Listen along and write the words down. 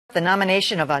The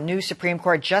nomination of a new Supreme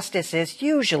Court justice is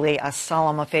usually a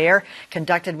solemn affair,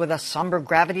 conducted with a somber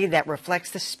gravity that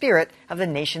reflects the spirit of the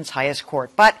nation's highest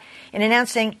court. But in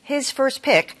announcing his first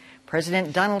pick,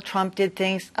 President Donald Trump did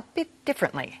things a bit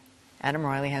differently. Adam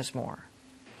Riley has more.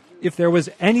 If there was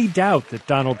any doubt that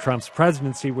Donald Trump's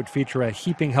presidency would feature a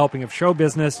heaping helping of show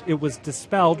business, it was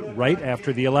dispelled right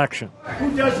after the election.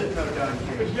 Who doesn't know Don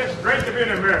King? It's just great to be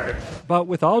an American. But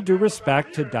with all due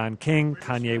respect to Don King,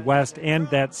 Kanye West, and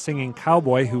that singing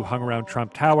cowboy who hung around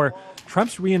Trump Tower,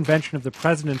 Trump's reinvention of the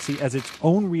presidency as its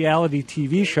own reality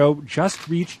TV show just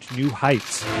reached new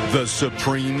heights. The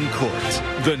Supreme Court,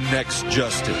 the next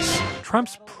justice.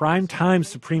 Trump's primetime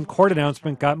Supreme Court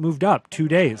announcement got moved up 2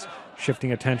 days,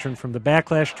 shifting attention from the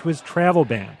backlash to his travel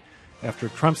ban. After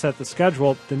Trump set the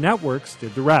schedule, the networks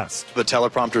did the rest. The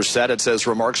teleprompter said, it says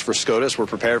remarks for SCOTUS. We're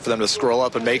prepared for them to scroll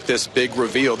up and make this big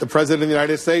reveal. The President of the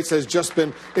United States has just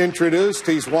been introduced.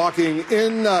 He's walking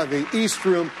in the East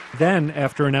Room. Then,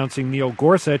 after announcing Neil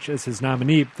Gorsuch as his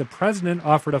nominee, the president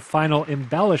offered a final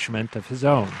embellishment of his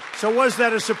own. So was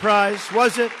that a surprise?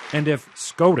 Was it? And if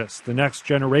SCOTUS, the next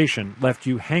generation, left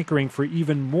you hankering for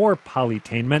even more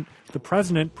polytainment, the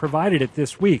president provided it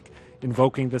this week,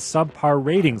 invoking the subpar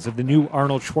ratings of the new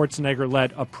Arnold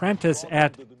Schwarzenegger-led Apprentice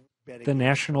at the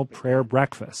National Prayer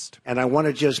Breakfast. And I want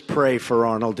to just pray for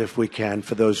Arnold, if we can,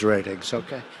 for those ratings,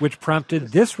 okay? Which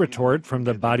prompted this retort from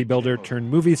the bodybuilder turned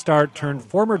movie star turned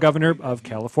former governor of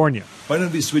California. Why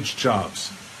don't we switch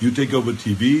jobs? You take over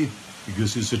TV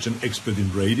because you're such an expert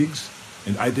in ratings,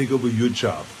 and I take over your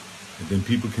job. And then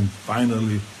people can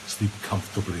finally sleep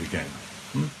comfortably again.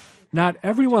 Not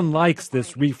everyone likes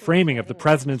this reframing of the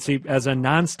presidency as a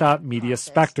nonstop media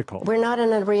spectacle. We're not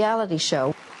in a reality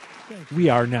show. We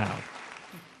are now.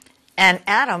 And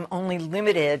Adam only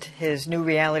limited his new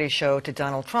reality show to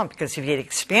Donald Trump, because if he had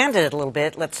expanded it a little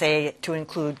bit, let's say to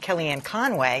include Kellyanne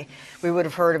Conway, we would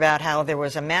have heard about how there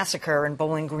was a massacre in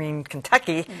Bowling Green,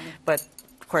 Kentucky, but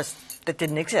of course that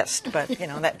didn't exist. But, you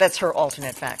know, that's her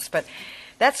alternate facts. But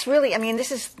that's really, I mean, this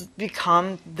has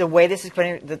become the way this is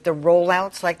going, the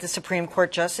rollouts like the Supreme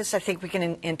Court justice. I think we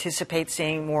can anticipate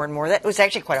seeing more and more. That was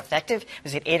actually quite effective. It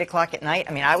was at 8 o'clock at night.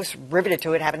 I mean, I was riveted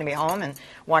to it, happened to be home and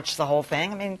watched the whole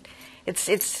thing. I mean, it's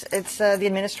the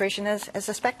administration as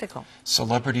a spectacle.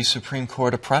 Celebrity Supreme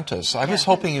Court Apprentice. I was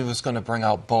hoping he was going to bring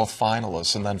out both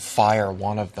finalists and then fire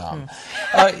one of them.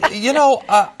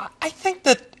 I think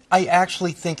that I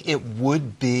actually think it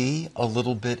would be a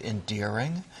little bit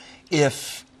endearing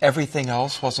if everything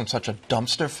else wasn't such a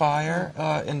dumpster fire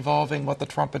involving what the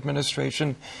Trump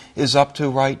administration is up to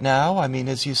right now. I mean,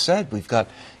 as you said, we've got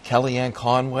Kellyanne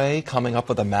Conway coming up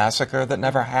with a massacre that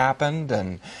never happened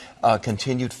and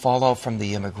continued fallout from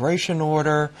the immigration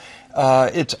order.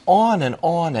 It's on and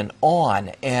on and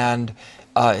on. And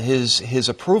his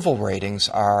approval ratings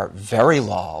are very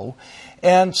low.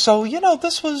 And so, you know,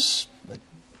 this was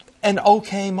an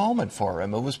okay moment for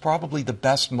him. It was probably the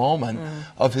best moment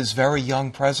of his very young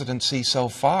presidency so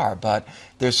far, but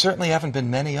there certainly haven't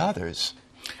been many others.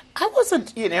 I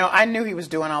wasn't, I knew he was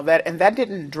doing all that, and that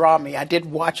didn't draw me. I did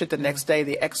watch it the next day,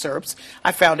 the excerpts.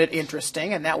 I found it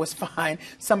interesting, and that was fine.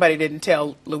 Somebody didn't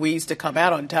tell Louise to come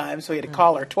out on time, so he had to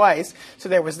call her twice. So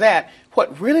there was that.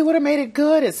 What really would have made it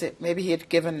good is that maybe he had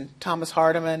given Thomas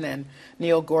Hardiman and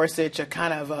Neil Gorsuch a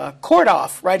kind of court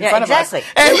off right in front of us. And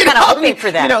we were kind of hoping for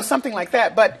that. Something like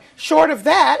that. But short of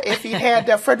that, if he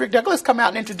had Frederick Douglass come out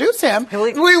and introduce him,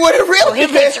 we would have really he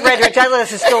thinks Frederick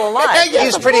Douglass is still alive.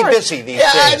 Yes, he's pretty busy these days.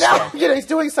 I know. He's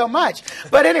doing so much.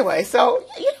 But anyway, so,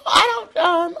 I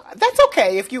don't, that's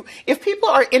okay. If people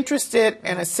are interested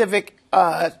in a civic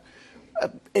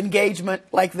engagement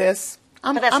like this,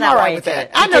 I'm all right with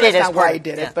that. I know that's not why he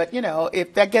did it, but,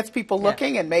 if that gets people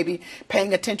looking and maybe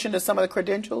paying attention to some of the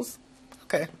credentials,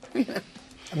 okay.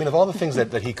 I mean, of all the things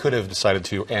that he could have decided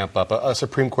to amp up, a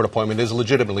Supreme Court appointment is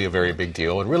legitimately a very big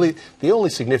deal. And really, the only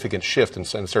significant shift in a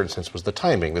certain sense was the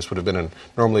timing. This would have been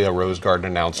normally a Rose Garden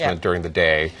announcement during the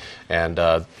day, and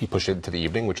he pushed it to the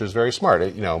evening, which was very smart.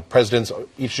 Presidents,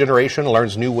 each generation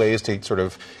learns new ways to sort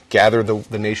of gather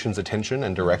the nation's attention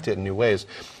and direct it in new ways.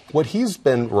 What he's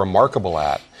been remarkable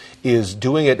at is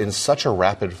doing it in such a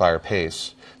rapid-fire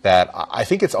pace that I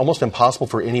think it's almost impossible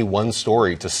for any one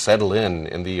story to settle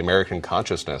in the American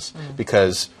consciousness,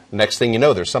 because next thing you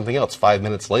know, there's something else 5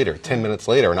 minutes later, 10 minutes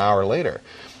later, an hour later.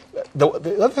 The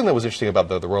other thing that was interesting about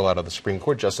the rollout of the Supreme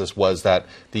Court justice was that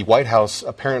the White House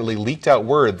apparently leaked out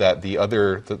word that the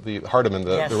Hardiman,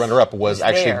 the runner-up, was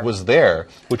there,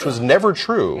 which was never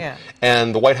true. Yeah.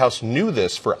 And the White House knew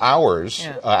this for hours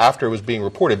after it was being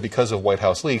reported because of White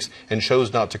House leaks and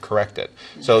chose not to correct it.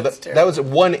 So that was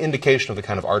one indication of the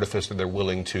kind of artifice that they're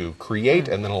willing to create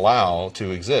and then allow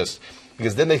to exist.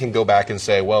 Because then they can go back and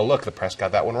say, well, look, the press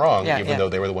got that one wrong, even though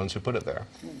they were the ones who put it there.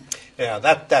 Yeah,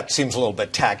 that seems a little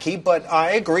bit tacky, but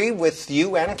I agree with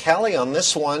you and Kelly on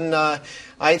this one.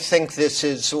 I think this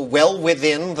is well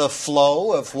within the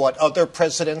flow of what other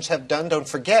presidents have done. Don't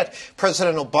forget,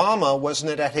 President Obama,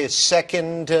 wasn't it at his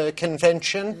second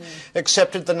convention,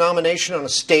 accepted the nomination on a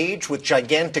stage with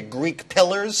gigantic Greek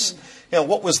pillars? You know,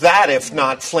 what was that if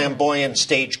not flamboyant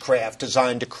stagecraft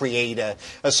designed to create a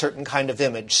certain kind of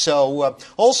image? So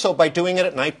also by doing it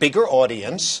at night, bigger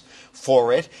audience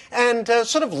for it, and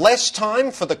sort of less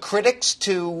time for the critics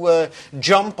to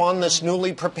jump on this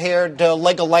newly prepared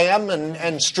leg of lamb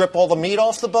and strip all the meat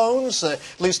off the bones. At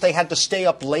least they had to stay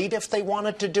up late if they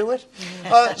wanted to do it.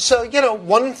 So, you know,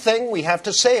 one thing we have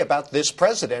to say about this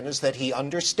president is that he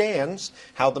understands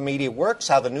how the media works,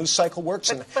 how the news cycle works,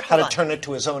 and how to turn it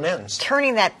to his own ends.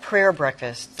 Turning that prayer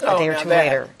breakfast a day or two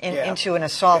later into an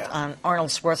assault on Arnold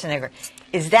Schwarzenegger.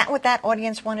 Is that what that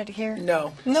audience wanted to hear?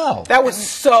 No. No. That was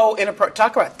so inappropriate.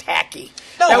 Talk about tacky.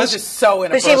 No, that was just so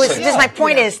inappropriate. But see, my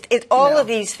point is, all of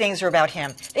these things are about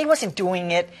him. He wasn't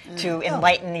doing it to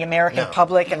enlighten the American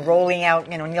public and rolling out,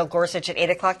 Neil Gorsuch at 8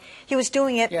 o'clock. He was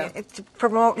doing it to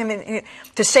promote him,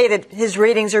 to say that his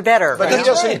ratings are better. But he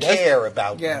doesn't care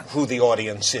about who the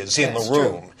audience is in the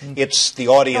room. It's the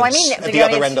audience at the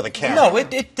other end of the camera. No,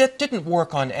 it didn't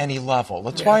work on any level.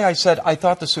 That's why I said I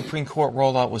thought the Supreme Court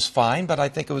rollout was fine, but I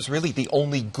think it was really the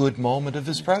only good moment of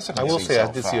his presidency. I will say,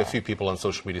 I did see a few people on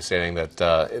social media saying that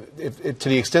to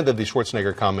the extent that the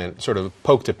Schwarzenegger comment sort of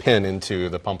poked a pin into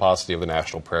the pomposity of the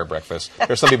National Prayer Breakfast,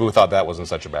 there's some people who thought that wasn't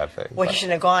such a bad thing. Well, he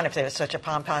shouldn't have gone if there was such a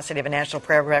pomposity of a National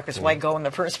Prayer Breakfast. Why go in the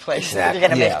first place? Exactly. You're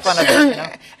going to make fun of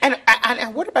it.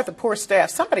 And what about the poor staff?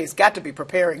 Somebody's got to be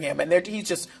preparing him, and he's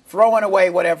just throwing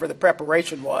away whatever the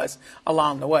preparation was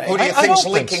along the way. Who do you think's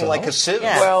leaking like a sieve?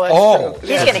 Yeah. Well, that's true.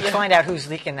 He's going to find out who's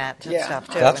leaking that stuff,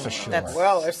 too. That's for sure.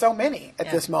 Well, there's so many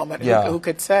at this moment who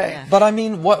could say. Yeah. But I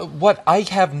mean, what I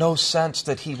have no sense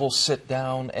that he will sit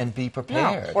down and be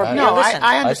prepared. I understand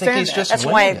I think he's just That's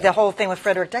why the whole thing with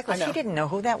Frederick Douglass, he didn't know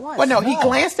who that was. Well, no, he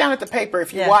glanced down at the paper.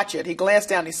 If you watch it, he glanced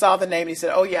down, he saw the name, and he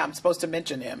said, oh, yeah, I'm supposed to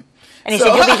mention him. And he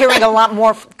said, you'll be hearing a lot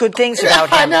more good things about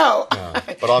him. I know.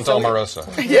 But on to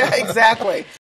Omarosa. Yeah, exactly.